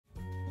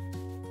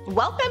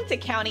Welcome to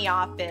County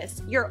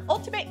Office, your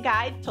ultimate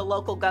guide to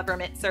local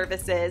government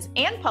services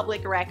and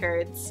public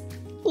records.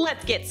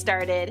 Let's get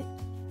started.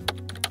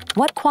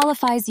 What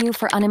qualifies you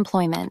for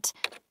unemployment?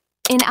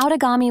 In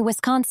Outagamie,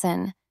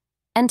 Wisconsin,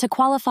 and to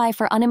qualify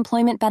for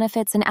unemployment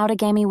benefits in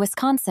Outagamie,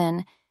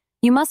 Wisconsin,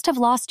 you must have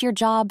lost your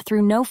job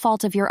through no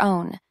fault of your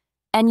own,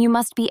 and you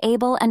must be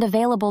able and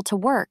available to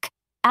work,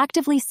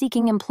 actively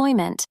seeking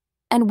employment,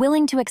 and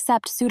willing to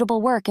accept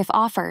suitable work if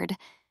offered.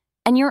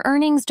 And your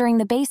earnings during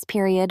the base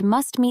period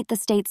must meet the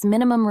state's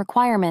minimum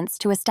requirements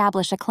to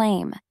establish a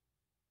claim.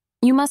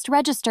 You must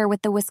register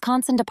with the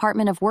Wisconsin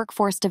Department of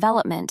Workforce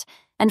Development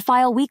and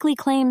file weekly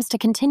claims to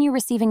continue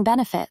receiving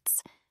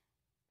benefits.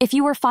 If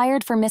you were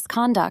fired for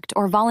misconduct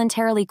or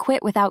voluntarily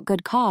quit without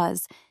good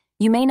cause,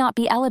 you may not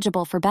be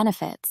eligible for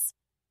benefits.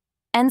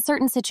 And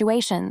certain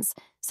situations,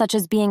 such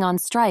as being on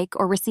strike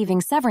or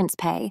receiving severance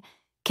pay,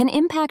 can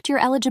impact your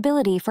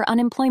eligibility for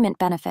unemployment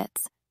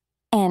benefits.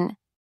 N.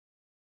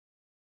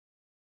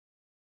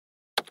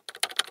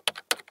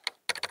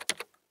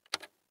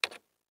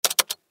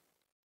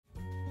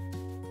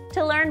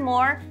 To learn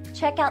more,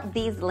 check out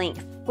these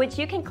links, which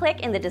you can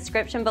click in the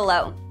description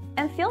below.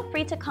 And feel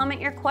free to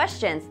comment your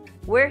questions.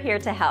 We're here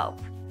to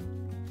help.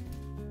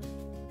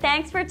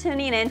 Thanks for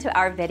tuning in to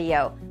our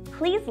video.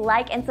 Please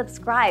like and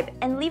subscribe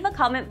and leave a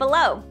comment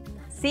below.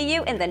 See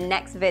you in the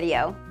next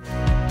video.